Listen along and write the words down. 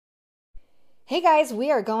Hey guys,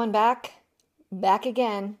 we are going back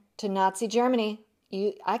again to Nazi Germany.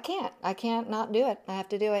 I can't not do it. I have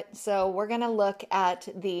to do it. So we're going to look at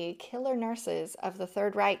the killer nurses of the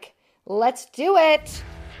Third Reich. Let's do it.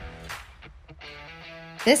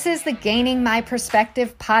 This is the Gaining My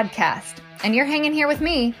Perspective podcast, and you're hanging here with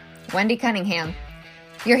me, Wendy Cunningham.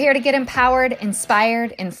 You're here to get empowered,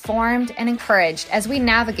 inspired, informed, and encouraged as we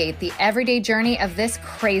navigate the everyday journey of this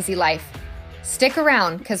crazy life. Stick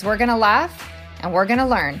around because we're going to laugh and we're going to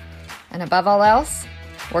learn. And above all else,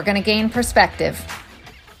 we're going to gain perspective.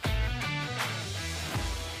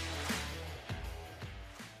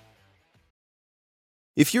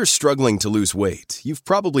 If you're struggling to lose weight, you've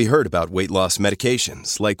probably heard about weight loss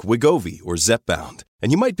medications like Wegovy or Zepbound,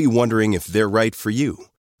 and you might be wondering if they're right for you.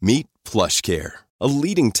 Meet PlushCare, a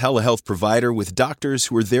leading telehealth provider with doctors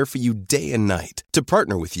who are there for you day and night to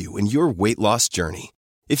partner with you in your weight loss journey.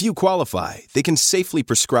 If you qualify, they can safely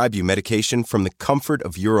prescribe you medication from the comfort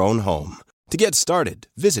of your own home. To get started,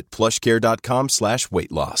 visit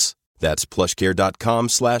plushcare.com/weight loss. That's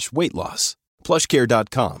plushcare.com/weight loss.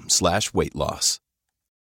 plushcare.com/weight loss.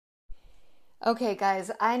 Okay,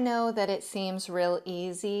 guys, I know that it seems real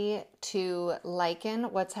easy to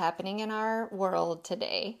liken what's happening in our world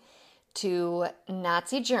today to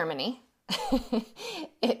Nazi Germany.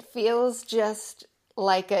 It feels just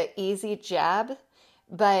like an easy jab,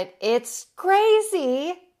 but it's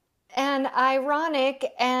crazy and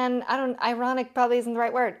ironic, and ironic probably isn't the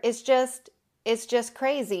right word. It's just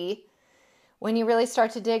crazy when you really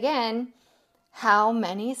start to dig in how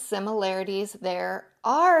many similarities there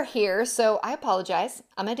are here. So I apologize.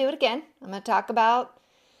 I'm going to do it again. I'm going to talk about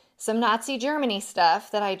some Nazi Germany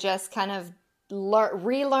stuff that I just kind of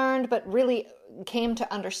relearned, but really came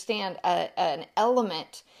to understand an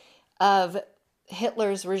element of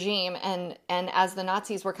Hitler's regime and as the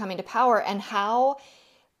Nazis were coming to power and how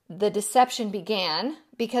the deception began.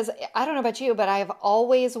 Because I don't know about you, but I've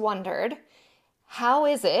always wondered, how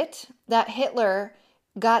is it that Hitler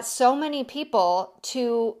got so many people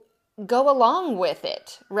to go along with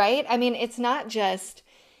it, right? I mean, it's not just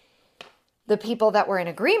the people that were in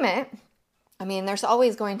agreement. I mean, there's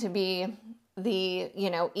always going to be the,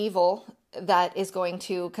 evil that is going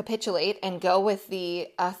to capitulate and go with the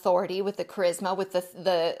authority, with the charisma, with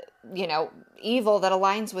the evil that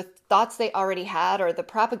aligns with thoughts they already had, or the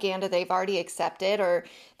propaganda they've already accepted, or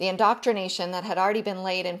the indoctrination that had already been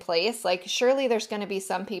laid in place. Like, surely there's going to be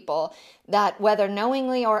some people that, whether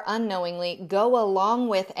knowingly or unknowingly, go along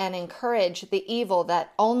with and encourage the evil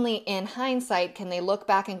that only in hindsight can they look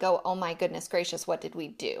back and go, oh my goodness gracious, what did we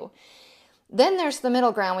do? Then there's the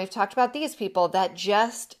middle ground. We've talked about these people that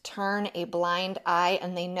just turn a blind eye,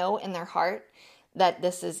 and they know in their heart that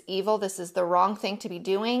this is evil, this is the wrong thing to be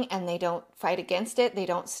doing, and they don't fight against it, they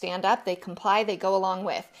don't stand up, they comply, they go along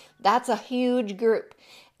with. That's a huge group.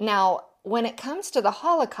 Now, when it comes to the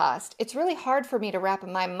Holocaust, it's really hard for me to wrap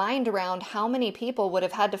my mind around how many people would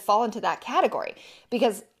have had to fall into that category,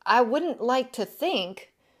 because I wouldn't like to think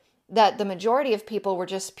that the majority of people were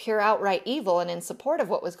just pure outright evil and in support of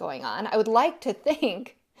what was going on. I would like to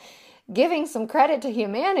think, giving some credit to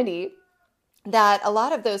humanity, that a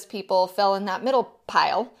lot of those people fell in that middle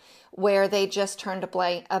pile where they just turned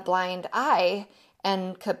a blind eye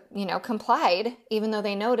and complied, even though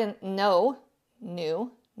they knowed in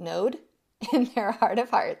their heart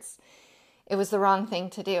of hearts it was the wrong thing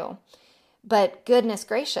to do. But goodness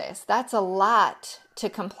gracious, that's a lot to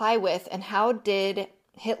comply with. And how did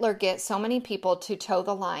Hitler get so many people to toe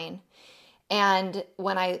the line? And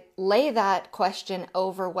when I lay that question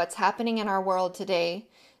over what's happening in our world today,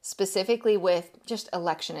 specifically with just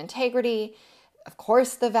election integrity, of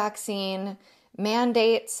course, the vaccine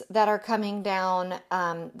mandates that are coming down,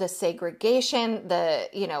 the segregation,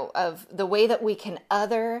 of the way that we can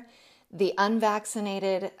other the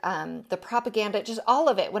unvaccinated, the propaganda, just all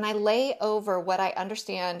of it. When I lay over what I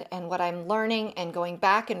understand and what I'm learning and going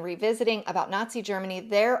back and revisiting about Nazi Germany,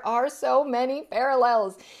 there are so many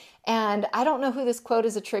parallels. And I don't know who this quote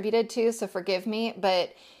is attributed to, so forgive me,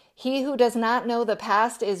 but he who does not know the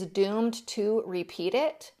past is doomed to repeat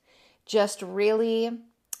it. Just really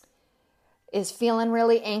is feeling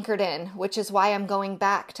really anchored in, which is why I'm going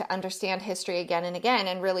back to understand history again and again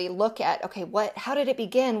and really look at, okay, how did it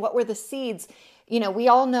begin? What were the seeds? We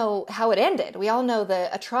all know how it ended. We all know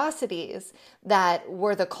the atrocities that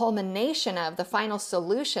were the culmination of the final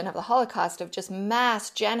solution of the Holocaust, of just mass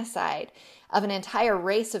genocide of an entire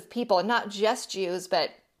race of people, and not just Jews, but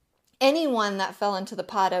anyone that fell into the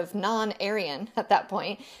pot of non-Aryan at that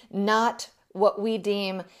point, not what we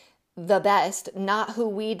deem the best, not who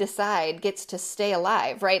we decide gets to stay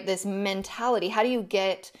alive, right? This mentality. How do you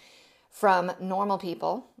get from normal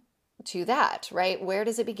people to that, right? Where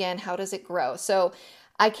does it begin? How does it grow? So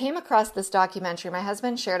I came across this documentary. My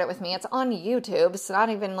husband shared it with me. It's on YouTube. It's not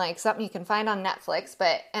even like something you can find on Netflix,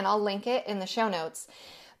 and I'll link it in the show notes.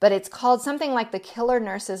 But it's called something like The Killer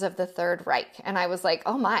Nurses of the Third Reich. And I was like,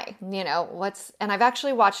 oh my, and I've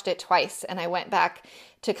actually watched it twice, and I went back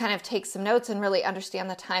to kind of take some notes and really understand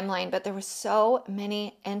the timeline, but there were so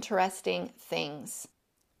many interesting things.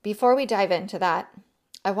 Before we dive into that,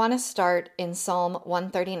 I want to start in Psalm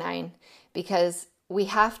 139 because we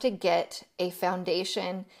have to get a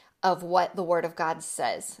foundation of what the Word of God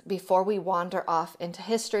says before we wander off into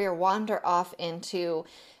history or wander off into,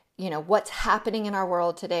 what's happening in our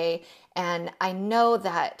world today. And I know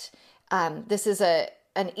that this is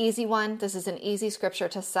an easy one. This is an easy scripture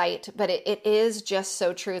to cite, but it is just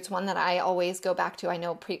so true. It's one that I always go back to. I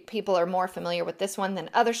know people are more familiar with this one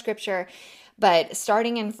than other scripture, but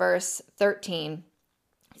starting in verse 13,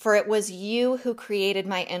 "For it was you who created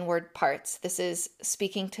my inward parts." This is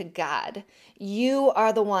speaking to God. "You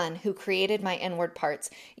are the one who created my inward parts.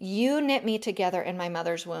 You knit me together in my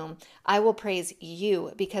mother's womb. I will praise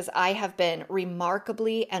you because I have been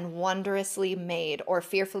remarkably and wondrously made," or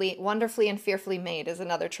wonderfully and fearfully made is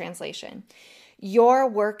another translation. "Your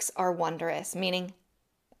works are wondrous," meaning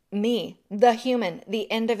me, the human, the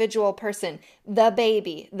individual person, the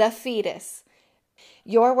baby, the fetus.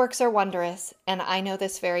 "Your works are wondrous, and I know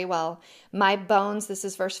this very well. My bones," this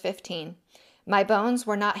is verse 15, "my bones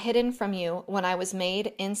were not hidden from you when I was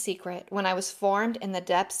made in secret, when I was formed in the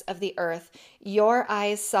depths of the earth. Your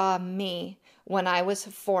eyes saw me when I was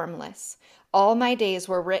formless. All my days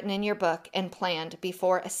were written in your book and planned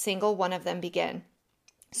before a single one of them began."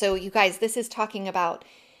 So you guys, this is talking about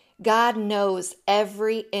God knows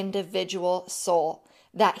every individual soul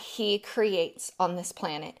that He creates on this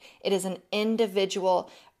planet. It is an individual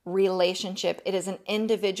relationship. It is an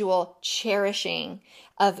individual cherishing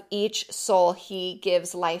of each soul He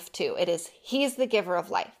gives life to. He is the giver of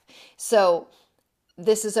life. So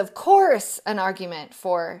this is, of course, an argument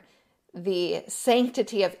for the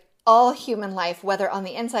sanctity of all human life, whether on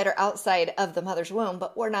the inside or outside of the mother's womb,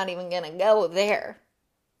 but we're not even going to go there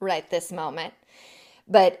right this moment.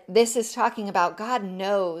 But this is talking about God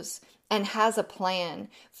knows and has a plan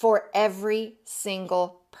for every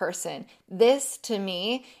single person. This, to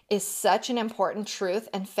me, is such an important truth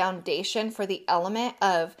and foundation for the element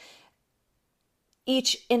of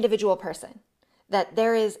each individual person, that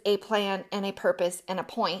there is a plan and a purpose and a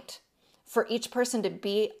point for each person to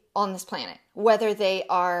be on this planet, whether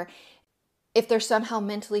if they're somehow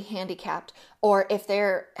mentally handicapped, or if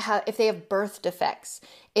they have birth defects,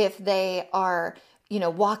 if they are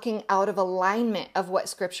walking out of alignment of what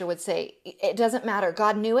Scripture would say. It doesn't matter.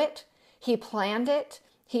 God knew it. He planned it.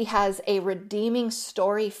 He has a redeeming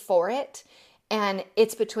story for it. And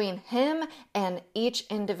it's between Him and each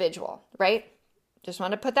individual, right? Just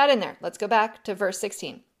want to put that in there. Let's go back to verse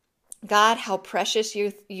 16. "God, how precious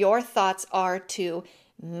your thoughts are to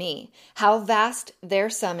me. How vast their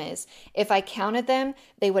sum is. If I counted them,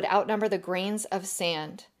 they would outnumber the grains of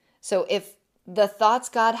sand." So if the thoughts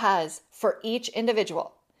God has for each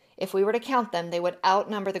individual, if we were to count them, they would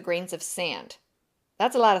outnumber the grains of sand.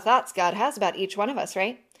 That's a lot of thoughts God has about each one of us,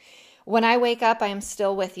 right? "When I wake up, I am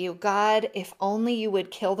still with you. God, if only you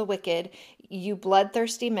would kill the wicked, you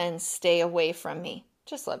bloodthirsty men, stay away from me."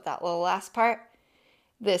 Just love that little last part.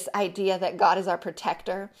 This idea that God is our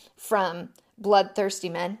protector from bloodthirsty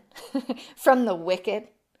men, from the wicked.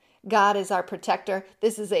 God is our protector.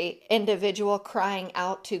 This is an individual crying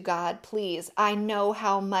out to God, "Please, I know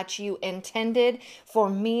how much you intended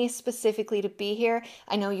for me specifically to be here.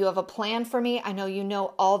 I know you have a plan for me. I know you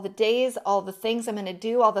know all the days, all the things I'm going to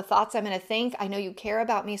do, all the thoughts I'm going to think. I know you care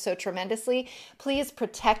about me so tremendously. Please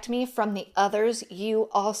protect me from the others you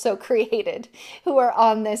also created who are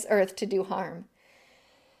on this earth to do harm."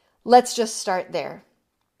 Let's just start there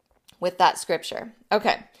with that scripture.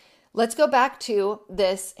 Okay. Let's go back to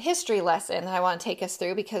this history lesson that I want to take us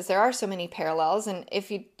through, because there are so many parallels. And if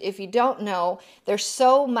you don't know, there's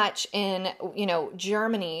so much in,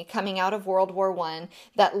 Germany coming out of World War I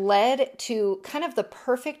that led to kind of the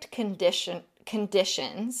perfect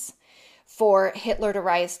conditions for Hitler to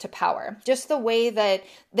rise to power. Just the way that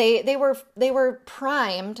they were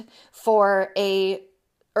primed for a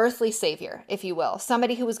earthly savior, if you will.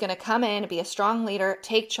 Somebody who was going to come in, be a strong leader,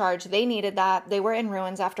 take charge. They needed that. They were in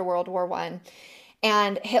ruins after World War I.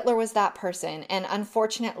 And Hitler was that person. And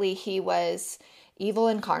unfortunately, he was evil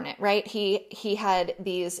incarnate, right? He had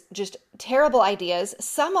these just terrible ideas,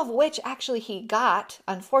 some of which actually he got,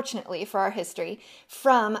 unfortunately for our history,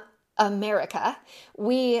 from America,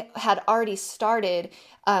 we had already started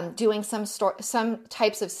doing some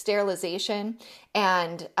types of sterilization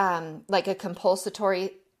and like a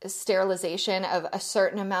compulsory sterilization of a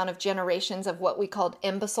certain amount of generations of what we called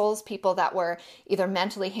imbeciles, people that were either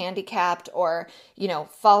mentally handicapped or,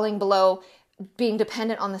 falling below, being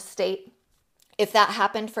dependent on the state. If that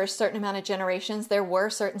happened for a certain amount of generations, there were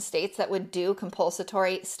certain states that would do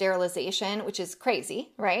compulsory sterilization, which is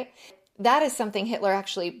crazy, right? That is something Hitler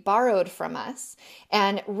actually borrowed from us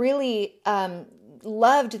and really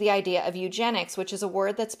loved the idea of eugenics, which is a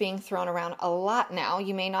word that's being thrown around a lot now.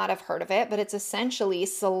 You may not have heard of it, but it's essentially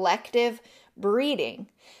selective breeding.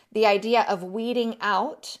 The idea of weeding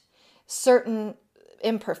out certain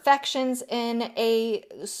imperfections in a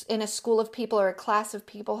school of people or a class of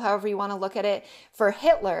people, however you want to look at it. For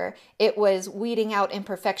Hitler, it was weeding out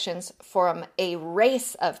imperfections from a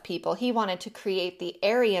race of people. He wanted to create the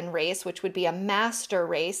Aryan race, which would be a master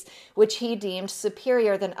race, which he deemed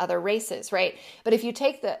superior than other races, right? But if you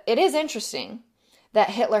take it is interesting that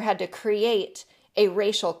Hitler had to create a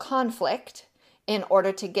racial conflict in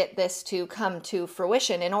order to get this to come to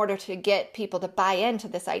fruition, in order to get people to buy into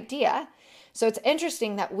this idea. So it's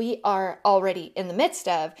interesting that we are already in the midst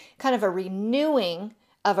of kind of a renewing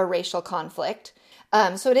of a racial conflict.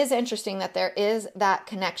 So it is interesting that there is that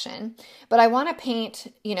connection. But I want to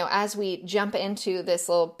paint, as we jump into this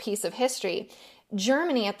little piece of history,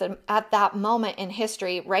 Germany at that moment in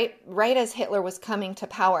history, right as Hitler was coming to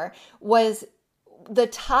power, was the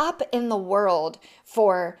top in the world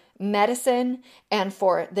for medicine and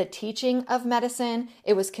for the teaching of medicine.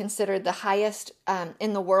 It was considered the highest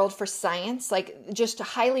in the world for science, like just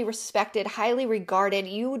highly respected, highly regarded.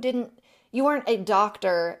 You weren't a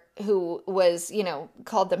doctor who was,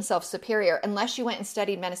 called themselves superior unless you went and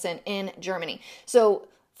studied medicine in Germany. So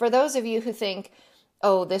for those of you who think,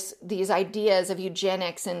 these ideas of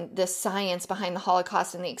eugenics and the science behind the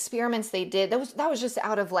Holocaust and the experiments they did, that was just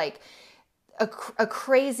out of like a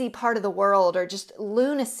crazy part of the world or just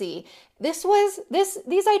lunacy. These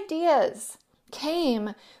ideas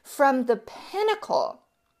came from the pinnacle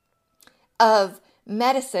of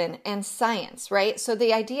medicine and science, right? So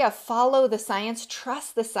the idea of follow the science,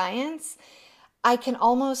 trust the science, I can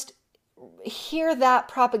almost hear that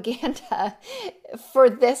propaganda for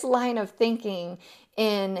this line of thinking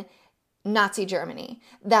in Nazi Germany,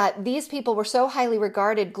 that these people were so highly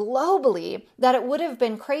regarded globally that it would have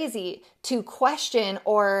been crazy to question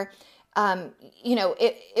or,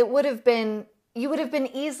 it would have been, you would have been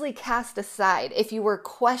easily cast aside if you were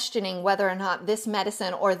questioning whether or not this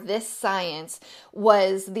medicine or this science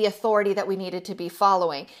was the authority that we needed to be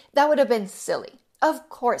following. That would have been silly. Of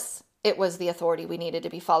course, it was the authority we needed to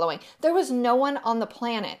be following. There was no one on the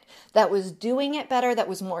planet that was doing it better, that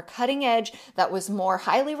was more cutting edge, that was more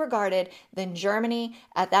highly regarded than Germany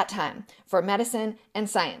at that time for medicine and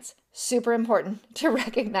science. Super important to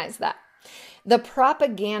recognize that. The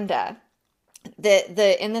propaganda,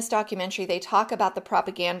 in this documentary, they talk about the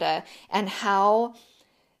propaganda and how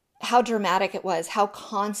dramatic it was, how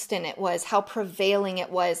constant it was, how prevailing it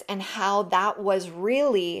was, and how that was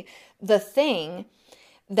really the thing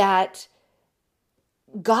that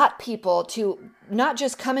got people to not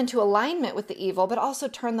just come into alignment with the evil, but also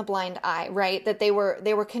turn the blind eye, right? That they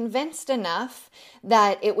were convinced enough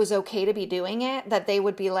that it was okay to be doing it, that they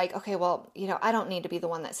would be like, okay, well, I don't need to be the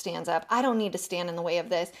one that stands up. I don't need to stand in the way of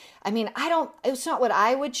this. I mean, it's not what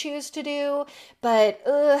I would choose to do, but,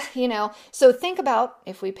 So think about,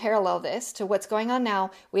 if we parallel this to what's going on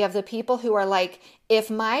now, we have the people who are like, if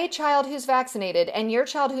my child who's vaccinated and your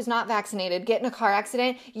child who's not vaccinated get in a car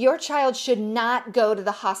accident, your child should not go to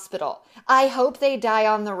the hospital. I hope they die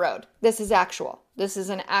on the road. This is actual. This is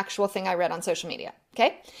an actual thing I read on social media.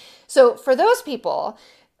 Okay. So for those people,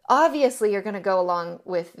 obviously you're going to go along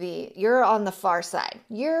with you're on the far side.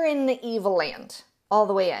 You're in the evil land all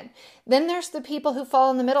the way in. Then there's the people who fall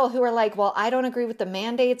in the middle who are like, well, I don't agree with the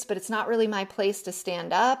mandates, but it's not really my place to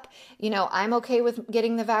stand up. I'm okay with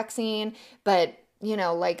getting the vaccine, but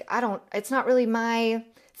it's not really my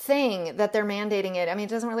thing that they're mandating it. I mean, it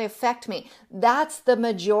doesn't really affect me. That's the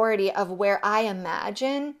majority of where I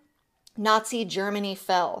imagine Nazi Germany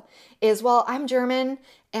fell is, well, I'm German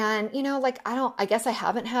and, I guess I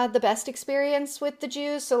haven't had the best experience with the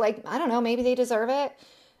Jews. So I don't know, maybe they deserve it.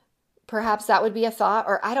 Perhaps that would be a thought,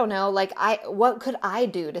 or I don't know, what could I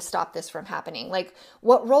do to stop this from happening?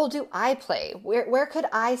 What role do I play? Where could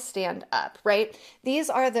I stand up, right? These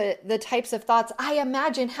are the types of thoughts I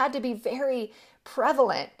imagine had to be very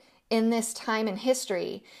prevalent in this time in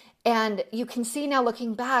history. And you can see now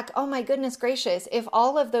looking back, oh my goodness gracious, if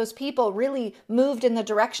all of those people really moved in the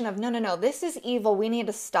direction of, no, this is evil, we need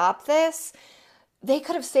to stop this. they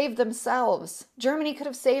could have saved themselves. Germany could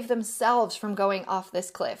have saved themselves from going off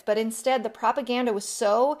this cliff. But instead, the propaganda was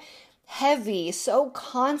so heavy, so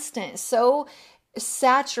constant, so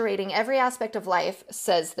saturating every aspect of life,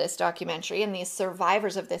 says this documentary, and these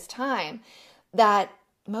survivors of this time, that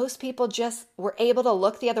most people just were able to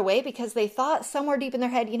look the other way because they thought somewhere deep in their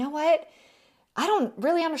head, you know what? I don't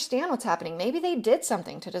really understand what's happening. Maybe they did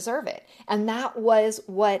something to deserve it. And that was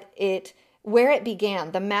where it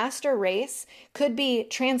began. The master race could be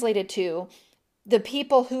translated to the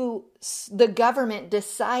people who the government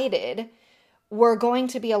decided were going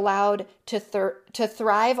to be allowed to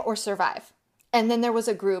thrive or survive. And then there was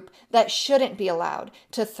a group that shouldn't be allowed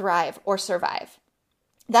to thrive or survive.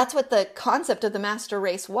 That's what the concept of the master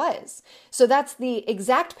race was. So that's the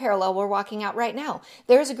exact parallel we're walking out right now.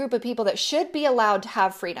 There's a group of people that should be allowed to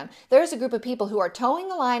have freedom. There's a group of people who are towing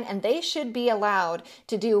the line, and they should be allowed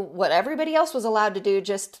to do what everybody else was allowed to do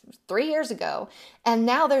just 3 years ago. And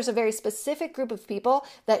now there's a very specific group of people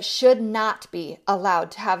that should not be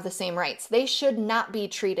allowed to have the same rights. They should not be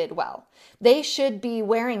treated well. They should be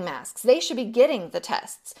wearing masks. They should be getting the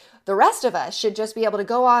tests. The rest of us should just be able to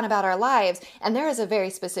go on about our lives. And there is a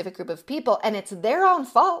very specific group of people, and it's their own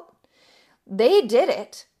fault. They did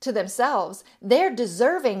it to themselves. They're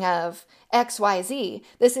deserving of XYZ.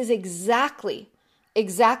 This is exactly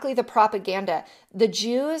the propaganda. The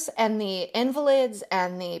Jews and the invalids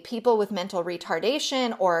and the people with mental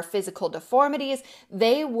retardation or physical deformities,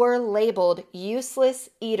 they were labeled useless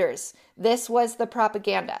eaters. This was the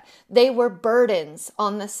propaganda. They were burdens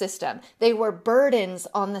on the system. They were burdens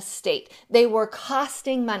on the state. They were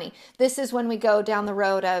costing money. This is when we go down the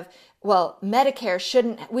road of, well,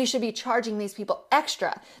 Medicare we should be charging these people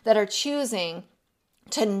extra that are choosing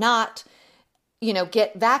to not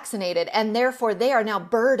get vaccinated, and therefore they are now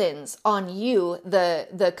burdens on you,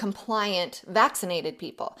 the compliant vaccinated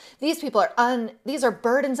people. These people these are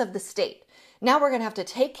burdens of the state. Now we're going to have to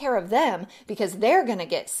take care of them because they're going to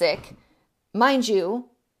get sick. Mind you,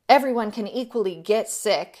 everyone can equally get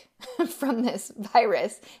sick from this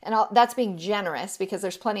virus, and that's being generous because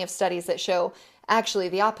there's plenty of studies that show actually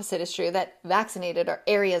the opposite is true, that vaccinated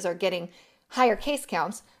areas are getting higher case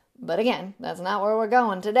counts. But again, that's not where we're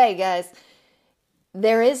going today, guys.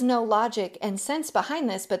 There is no logic and sense behind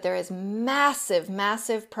this, but there is massive,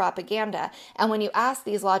 massive propaganda. And when you ask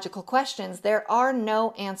these logical questions, there are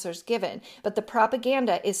no answers given. But the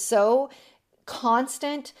propaganda is so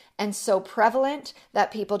constant and so prevalent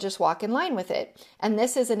that people just walk in line with it. And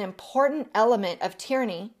this is an important element of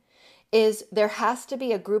tyranny, is there has to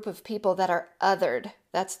be a group of people that are othered.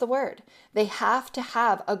 That's the word. They have to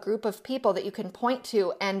have a group of people that you can point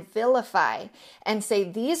to and vilify and say,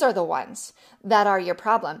 these are the ones that are your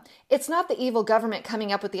problem. It's not the evil government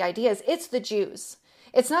coming up with the ideas. It's the Jews.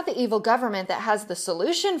 It's not the evil government that has the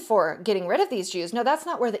solution for getting rid of these Jews. No, that's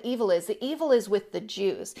not where the evil is. The evil is with the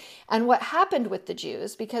Jews. And what happened with the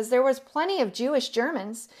Jews, because there was plenty of Jewish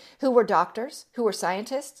Germans who were doctors, who were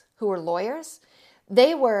scientists, who were lawyers,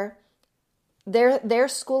 their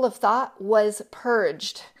school of thought was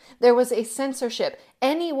purged. There was a censorship.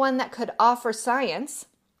 Anyone that could offer science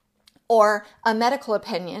or a medical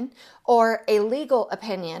opinion or a legal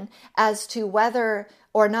opinion as to whether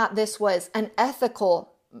or not this was an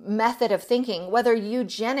ethical method of thinking, whether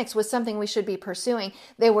eugenics was something we should be pursuing,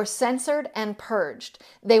 they were censored and purged.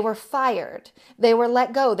 They were fired. They were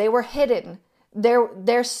let go. They were hidden.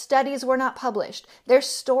 Their studies were not published. Their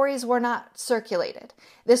stories were not circulated.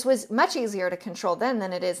 This was much easier to control then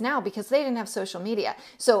than it is now because they didn't have social media.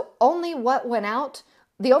 So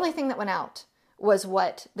the only thing that went out was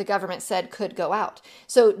what the government said could go out.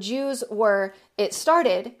 So it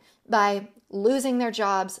started by losing their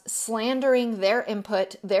jobs, slandering their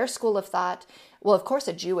input, their school of thought. Well, of course,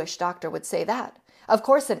 a Jewish doctor would say that. Of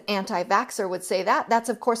course, an anti-vaxxer would say that. That's,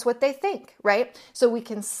 of course, what they think, right? So we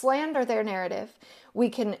can slander their narrative. We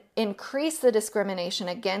can increase the discrimination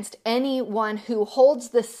against anyone who holds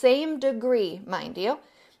the same degree, mind you.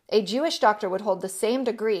 A Jewish doctor would hold the same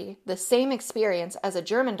degree, the same experience as a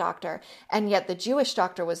German doctor, and yet the Jewish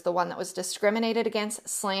doctor was the one that was discriminated against,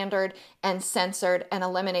 slandered, and censored and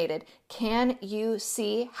eliminated. Can you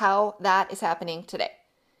see how that is happening today?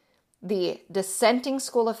 The dissenting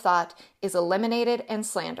school of thought is eliminated and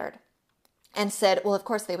slandered and said, well, of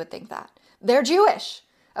course they would think that. They're Jewish.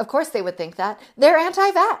 Of course they would think that. They're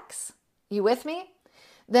anti-vax. You with me?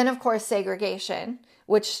 Then, of course, segregation,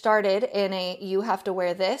 which started in you have to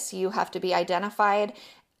wear this, you have to be identified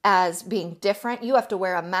as being different, you have to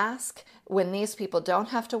wear a mask when these people don't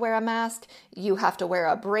have to wear a mask, you have to wear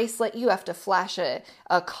a bracelet, you have to flash a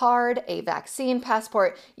card, a vaccine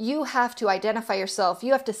passport, you have to identify yourself,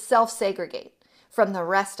 you have to self-segregate from the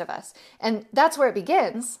rest of us. And that's where it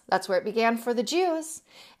begins. That's where it began for the Jews.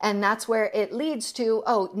 And that's where it leads to,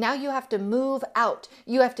 oh, now you have to move out.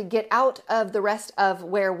 You have to get out of the rest of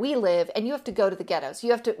where we live, and you have to go to the ghettos.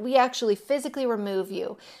 We actually physically remove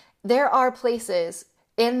you. There are places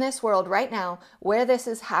in this world right now where this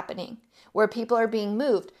is happening, where people are being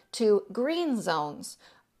moved to green zones.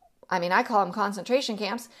 I mean, I call them concentration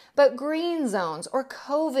camps, but green zones or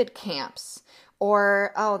COVID camps,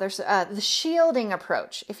 or, there's the shielding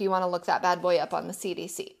approach, if you want to look that bad boy up on the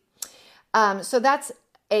CDC. So that's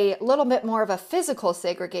a little bit more of a physical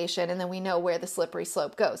segregation, and then we know where the slippery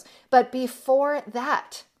slope goes. But before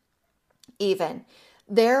that, even,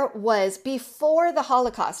 there was, before the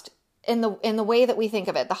Holocaust, in the way that we think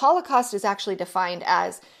of it, the Holocaust is actually defined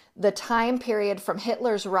as the time period from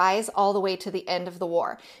Hitler's rise all the way to the end of the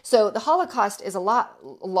war. So the Holocaust is a lot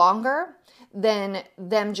longer than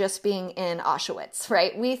them just being in Auschwitz,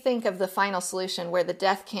 right? We think of the final solution where the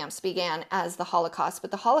death camps began as the Holocaust,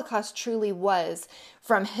 but the Holocaust truly was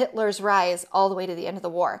from Hitler's rise all the way to the end of the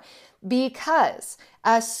war. Because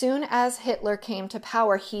as soon as Hitler came to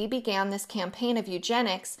power, he began this campaign of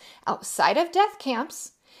eugenics outside of death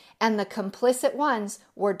camps. And the complicit ones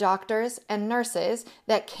were doctors and nurses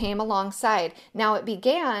that came alongside. Now, it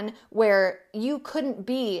began where you couldn't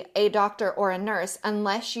be a doctor or a nurse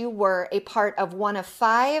unless you were a part of one of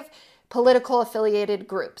 5 political affiliated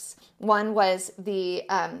groups. One was the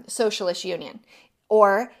Socialist Union,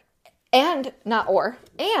 and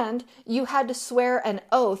you had to swear an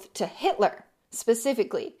oath to Hitler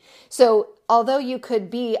specifically. So although you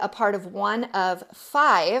could be a part of one of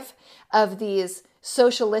 5 of these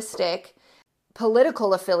socialistic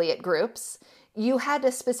political affiliate groups, you had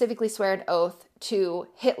to specifically swear an oath to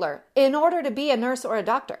Hitler in order to be a nurse or a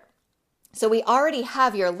doctor. So we already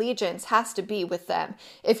have your allegiance has to be with them.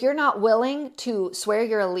 If you're not willing to swear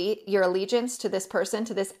your allegiance to this person,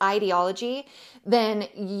 to this ideology, then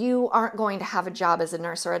you aren't going to have a job as a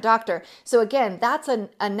nurse or a doctor. So again, that's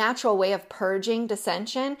a natural way of purging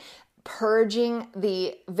dissension, purging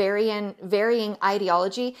the varying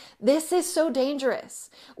ideology. This is so dangerous.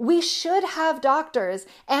 We should have doctors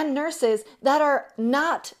and nurses that are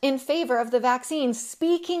not in favor of the vaccine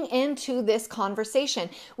speaking into this conversation.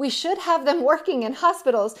 We should have them working in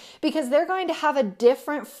hospitals because they're going to have a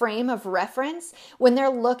different frame of reference when they're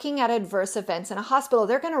looking at adverse events in a hospital.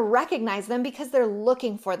 They're going to recognize them because they're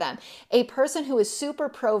looking for them. A person who is super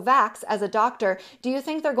pro-vax as a doctor, do you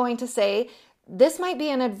think they're going to say, this might be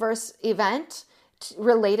an adverse event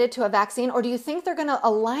related to a vaccine? Or do you think they're going to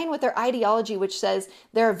align with their ideology, which says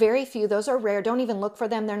there are very few, those are rare, don't even look for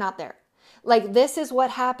them, they're not there? Like, this is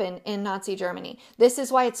what happened in Nazi Germany. This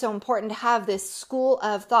is why it's so important to have this school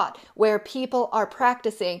of thought where people are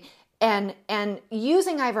practicing and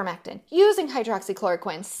using ivermectin, using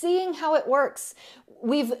hydroxychloroquine, seeing how it works.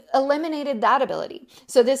 We've eliminated that ability.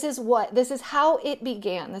 So this is how it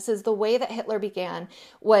began. This is the way that Hitler began,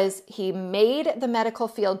 was he made the medical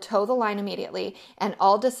field toe the line immediately, and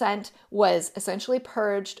all dissent was essentially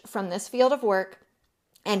purged from this field of work.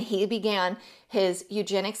 And he began his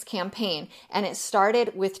eugenics campaign, and it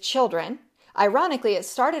started with children. Ironically, it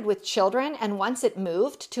started with children, and once it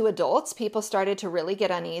moved to adults, people started to really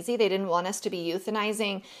get uneasy. They didn't want us to be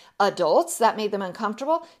euthanizing adults. That made them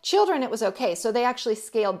uncomfortable. Children, it was okay. So they actually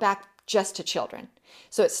scaled back just to children.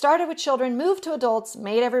 So it started with children, moved to adults,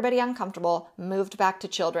 made everybody uncomfortable, moved back to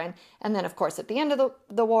children. And then, of course, at the end of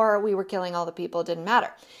the war, we were killing all the people. It didn't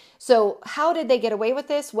matter. So how did they get away with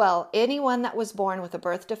this? Well, anyone that was born with a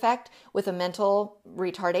birth defect, with a mental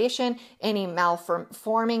retardation, any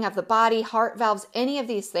malforming of the body, heart valves, any of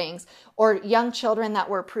these things, or young children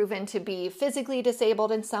that were proven to be physically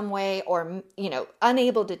disabled in some way or,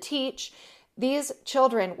 unable to teach, these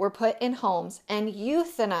children were put in homes and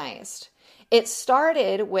euthanized. It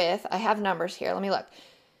started with, I have numbers here, let me look.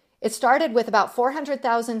 It started with about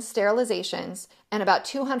 400,000 sterilizations and about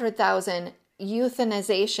 200,000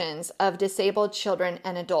 euthanizations of disabled children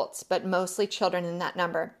and adults, but mostly children in that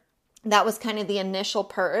number. That was kind of the initial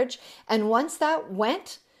purge. And once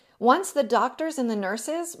the doctors and the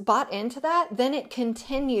nurses bought into that, then it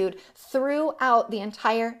continued throughout the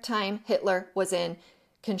entire time Hitler was in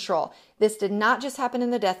control. This did not just happen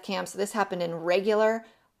in the death camps. This happened in regular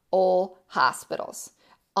old hospitals,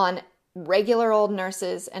 on regular old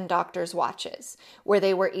nurses and doctors' watches, where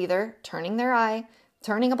they were either turning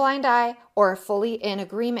a blind eye, or fully in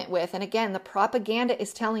agreement with. And again, the propaganda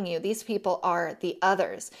is telling you these people are the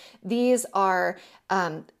others. These are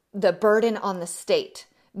the burden on the state.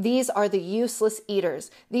 These are the useless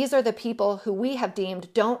eaters. These are the people who we have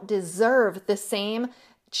deemed don't deserve the same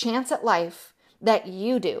chance at life that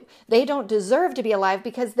you do. They don't deserve to be alive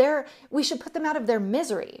because we should put them out of their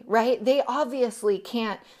misery, right? They obviously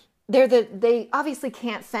can't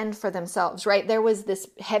fend for themselves, right? There was this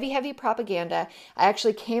heavy propaganda. I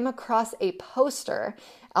actually came across a poster.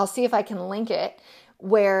 I'll see if I can link it,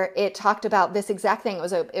 where it talked about this exact thing.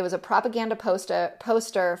 It was a propaganda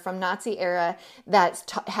poster from Nazi era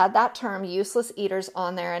that had that term useless eaters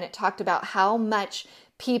on there, and it talked about how many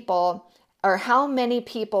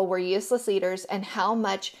people were useless eaters and how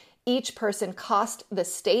much each person cost the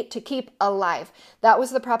state to keep alive. That was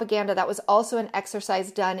the propaganda. That was also an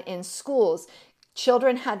exercise done in schools.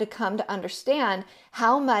 Children had to come to understand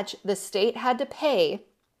how much the state had to pay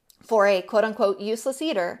for a quote unquote useless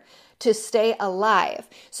eater to stay alive.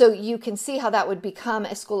 So you can see how that would become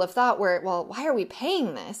a school of thought where, well, why are we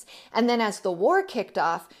paying this? And then as the war kicked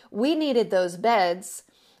off, we needed those beds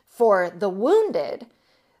for the wounded.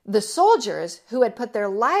 The soldiers who had put their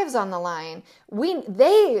lives on the line,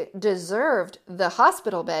 they deserved the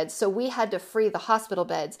hospital beds, so we had to free the hospital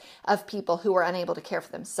beds of people who were unable to care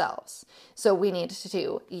for themselves. So we needed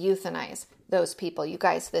to euthanize those people. You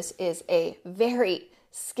guys, this is a very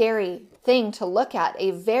scary thing to look at,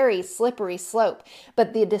 a very slippery slope.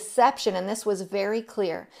 But the deception, and this was very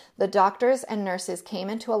clear, the doctors and nurses came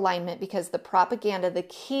into alignment because the propaganda, the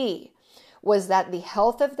key was that the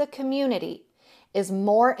health of the community is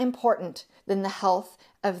more important than the health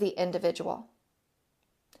of the individual.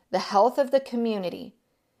 The health of the community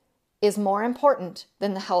is more important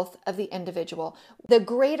than the health of the individual. The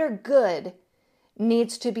greater good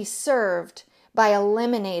needs to be served by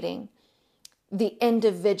eliminating the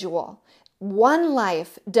individual. One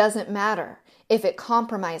life doesn't matter if it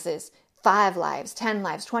compromises 5 lives, 10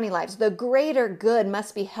 lives, 20 lives. The greater good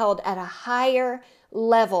must be held at a higher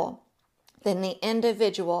level than the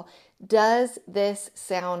individual. Does this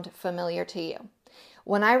sound familiar to you?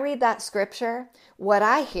 When I read that scripture, what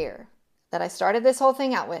I hear, that I started this whole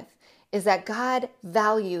thing out with, is that God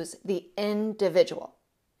values the individual.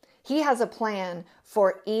 He has a plan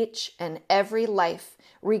for each and every life,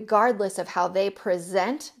 regardless of how they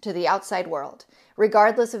present to the outside world,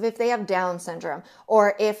 regardless of if they have Down syndrome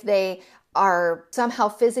or if they are somehow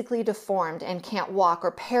physically deformed and can't walk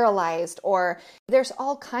or paralyzed, or there's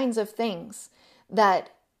all kinds of things that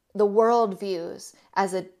the world views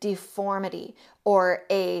as a deformity or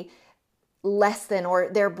a less than, or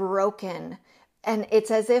they're broken. And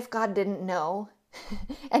it's as if God didn't know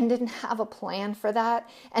and didn't have a plan for that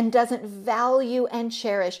and doesn't value and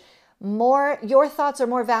cherish more. Your thoughts are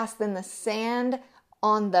more vast than the sand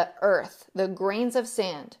on the earth, the grains of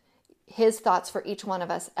sand. His thoughts for each one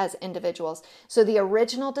of us as individuals. So the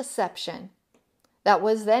original deception that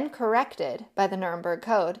was then corrected by the Nuremberg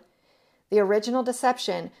Code, the original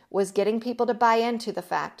deception was getting people to buy into the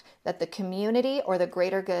fact that the community or the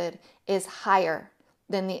greater good is higher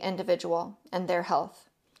than the individual and their health.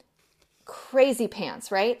 Crazy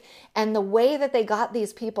pants, right? And the way that they got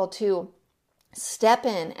these people to step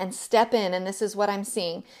in, and this is what I'm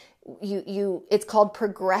seeing, it's called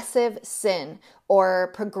progressive sin,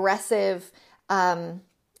 or progressive,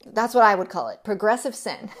 that's what I would call it, progressive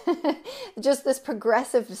sin. Just this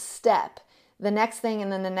progressive step, the next thing,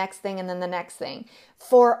 and then the next thing, and then the next thing.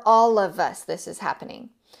 For all of us, this is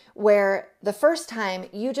happening, where the first time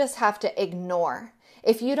you just have to ignore.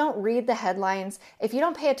 If you don't read the headlines, if you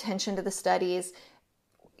don't pay attention to the studies,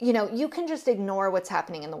 you can just ignore what's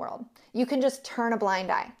happening in the world. You can just turn a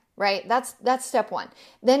blind eye, right? That's step one.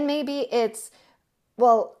 Then maybe it's,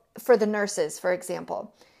 for the nurses, for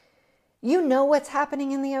example, you know what's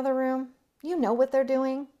happening in the other room. You know what they're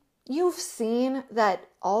doing. You've seen that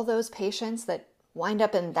all those patients that wind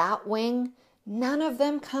up in that wing, none of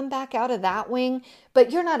them come back out of that wing,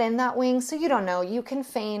 but you're not in that wing, so you don't know. You can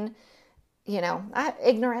feign,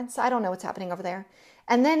 ignorance. I don't know what's happening over there.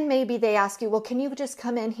 And then maybe they ask you, well, can you just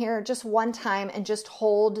come in here just one time and just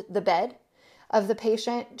hold the bed of the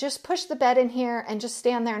patient? Just push the bed in here and just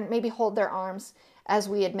stand there and maybe hold their arms as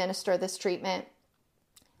we administer this treatment.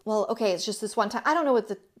 Well, okay, it's just this one time. I don't know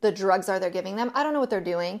what the drugs are they're giving them. I don't know what they're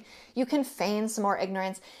doing. You can feign some more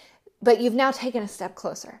ignorance, but you've now taken a step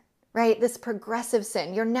closer, right? This progressive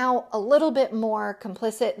sin. You're now a little bit more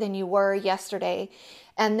complicit than you were yesterday.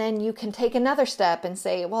 And then you can take another step and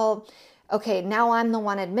say, well, okay, now I'm the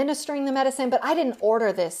one administering the medicine, but I didn't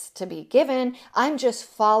order this to be given. I'm just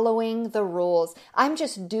following the rules. I'm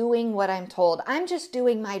just doing what I'm told. I'm just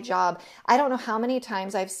doing my job. I don't know how many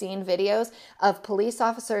times I've seen videos of police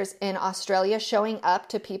officers in Australia showing up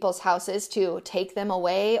to people's houses to take them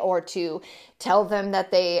away or to tell them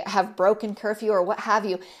that they have broken curfew or what have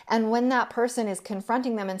you. And when that person is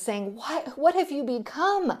confronting them and saying, what have you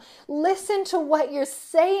become? Listen to what you're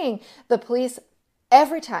saying. The police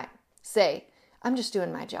every time say, I'm just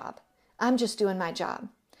doing my job. I'm just doing my job.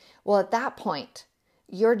 Well, at that point,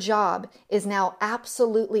 your job is now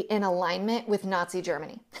absolutely in alignment with Nazi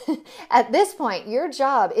Germany. At this point, your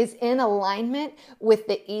job is in alignment with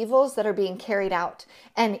the evils that are being carried out.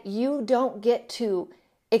 And you don't get to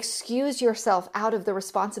excuse yourself out of the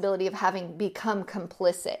responsibility of having become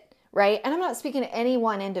complicit, right? And I'm not speaking to any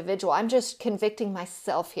one individual. I'm just convicting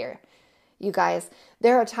myself here. You guys,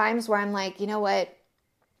 there are times where I'm like, you know what?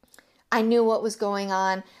 I knew what was going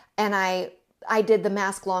on and I did the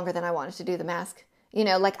mask longer than I wanted to do the mask. You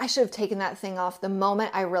know, like I should have taken that thing off the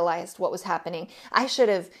moment I realized what was happening. I should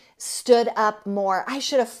have stood up more. I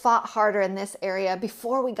should have fought harder in this area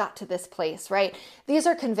before we got to this place, right? These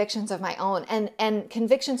are convictions of my own and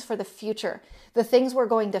convictions for the future, the things we're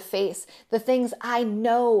going to face, the things I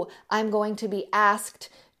know I'm going to be asked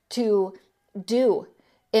to do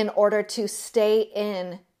in order to stay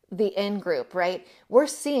in the in-group, right? We're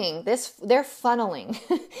seeing this, they're funneling.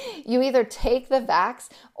 You either take the vax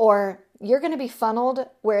or you're going to be funneled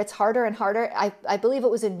where it's harder and harder. I believe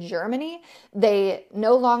it was in Germany. They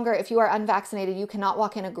no longer, if you are unvaccinated, you cannot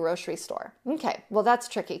walk in a grocery store. Okay, well, that's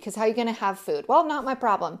tricky because how are you going to have food? Well, not my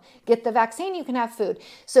problem. Get the vaccine, you can have food.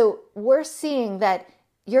 So we're seeing that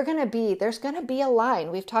there's going to be a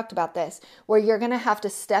line. We've talked about this where you're going to have to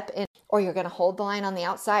step in or you're going to hold the line on the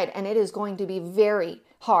outside. And it is going to be very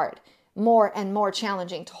hard, more and more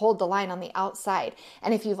challenging to hold the line on the outside.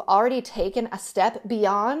 And if you've already taken a step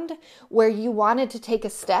beyond where you wanted to take a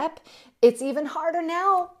step, it's even harder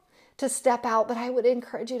now to step out. But I would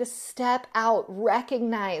encourage you to step out,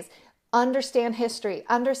 recognize, understand history,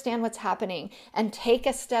 understand what's happening, and take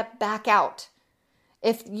a step back out.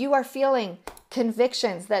 If you are feeling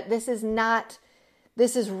convictions that this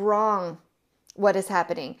is wrong, what is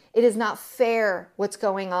happening, it is not fair what's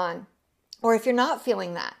going on, or if you're not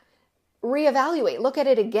feeling that, reevaluate, look at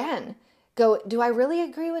it again. Go, do I really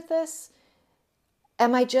agree with this?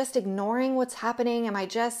 Am I just ignoring what's happening? Am I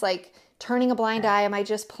just like turning a blind eye? Am I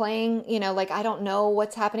just playing, like I don't know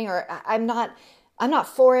what's happening, or I'm not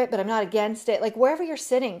for it, but I'm not against it. Like wherever you're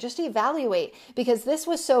sitting, just evaluate, because this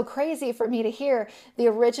was so crazy for me to hear. The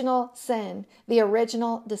original sin, the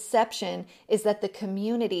original deception is that the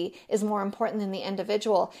community is more important than the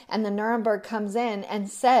individual. And the Nuremberg comes in and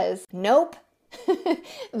says, nope.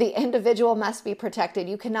 The individual must be protected.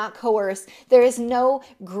 You cannot coerce. There is no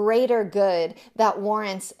greater good that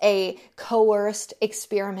warrants a coerced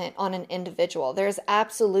experiment on an individual. There's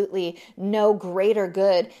absolutely no greater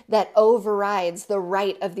good that overrides the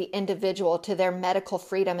right of the individual to their medical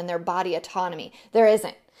freedom and their body autonomy. There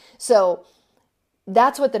isn't. So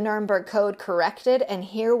that's what the Nuremberg Code corrected. And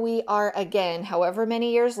here we are again, however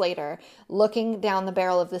many years later, looking down the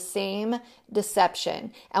barrel of the same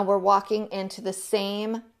deception. And we're walking into the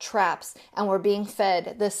same traps and we're being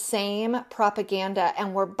fed the same propaganda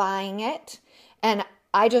and we're buying it. And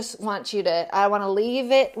I want to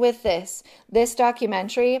leave it with this. This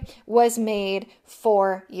documentary was made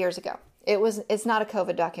 4 years ago. It's not a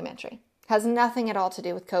COVID documentary. Has nothing at all to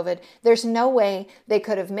do with COVID. There's no way they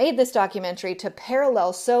could have made this documentary to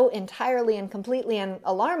parallel so entirely and completely and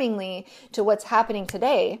alarmingly to what's happening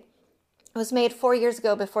today. It was made 4 years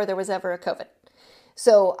ago before there was ever a COVID.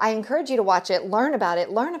 So I encourage you to watch it, learn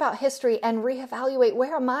about history, and reevaluate,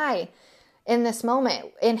 where am I in this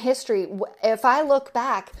moment in history? If I look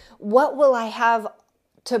back, what will I have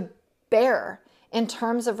to bear in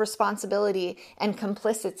terms of responsibility and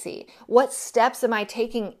complicity? What steps am I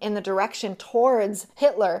taking in the direction towards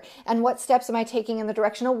Hitler? And what steps am I taking in the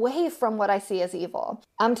direction away from what I see as evil?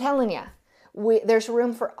 I'm telling you, there's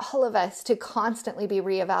room for all of us to constantly be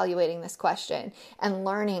reevaluating this question and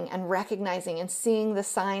learning and recognizing and seeing the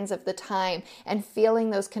signs of the time and feeling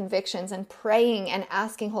those convictions and praying and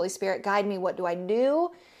asking Holy Spirit, guide me. What do I do?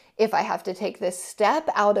 If I have to take this step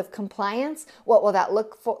out of compliance, what will that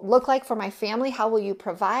look like for my family? How will you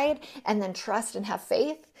provide? And then trust and have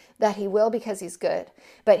faith that He will, because He's good.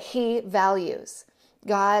 But He values.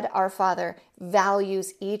 God, our Father,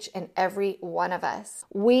 values each and every one of us.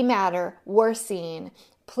 We matter. We're seen.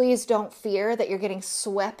 Please don't fear that you're getting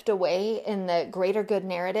swept away in the greater good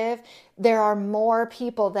narrative. There are more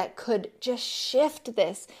people that could just shift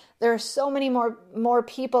this. There are so many more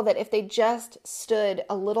people that if they just stood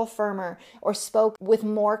a little firmer or spoke with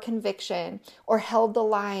more conviction or held the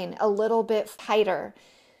line a little bit tighter,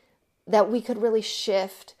 that we could really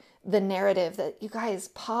shift the narrative. That, you guys,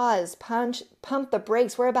 pause, pump the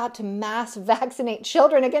brakes. We're about to mass vaccinate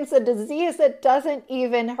children against a disease that doesn't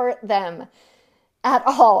even hurt them at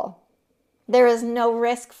all. There is no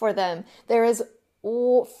risk for them. There is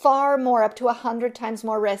far more, up to 100 times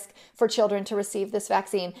more risk for children to receive this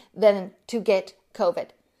vaccine than to get COVID.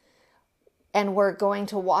 And we're going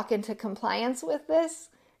to walk into compliance with this.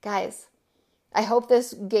 Guys, I hope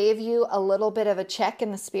this gave you a little bit of a check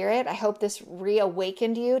in the spirit. I hope this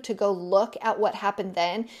reawakened you to go look at what happened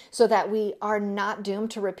then so that we are not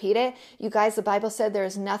doomed to repeat it. You guys, the Bible said there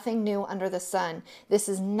is nothing new under the sun. This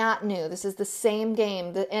is not new. This is the same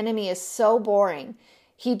game. The enemy is so boring.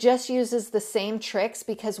 He just uses the same tricks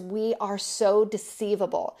because we are so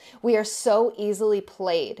deceivable. We are so easily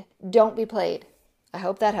played. Don't be played. I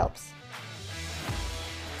hope that helps.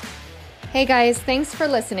 Hey guys, thanks for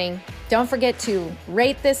listening. Don't forget to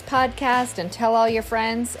rate this podcast and tell all your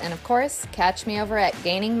friends. And of course, catch me over at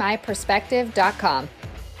gainingmyperspective.com.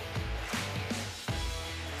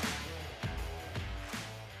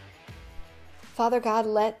 Father God,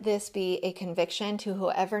 let this be a conviction to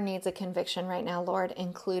whoever needs a conviction right now, Lord,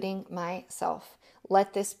 including myself.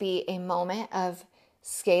 Let this be a moment of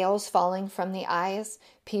scales falling from the eyes,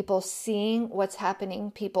 people seeing what's happening,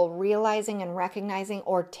 people realizing and recognizing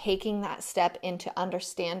or taking that step into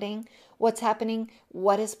understanding what's happening,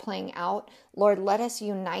 what is playing out. Lord, let us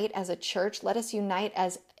unite as a church. Let us unite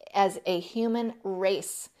as a human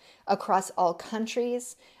race across all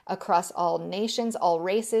countries, across all nations, all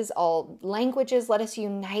races, all languages. Let us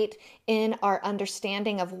unite in our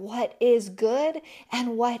understanding of what is good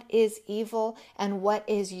and what is evil and what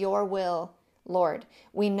is your will. Lord,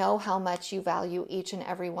 we know how much you value each and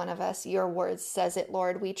every one of us. Your word says it,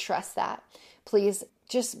 Lord. We trust that. Please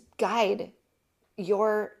just guide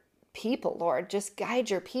your people, Lord. Just guide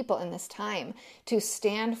your people in this time to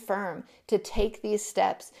stand firm, to take these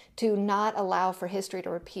steps, to not allow for history to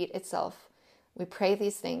repeat itself. We pray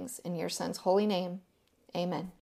these things in your Son's holy name. Amen.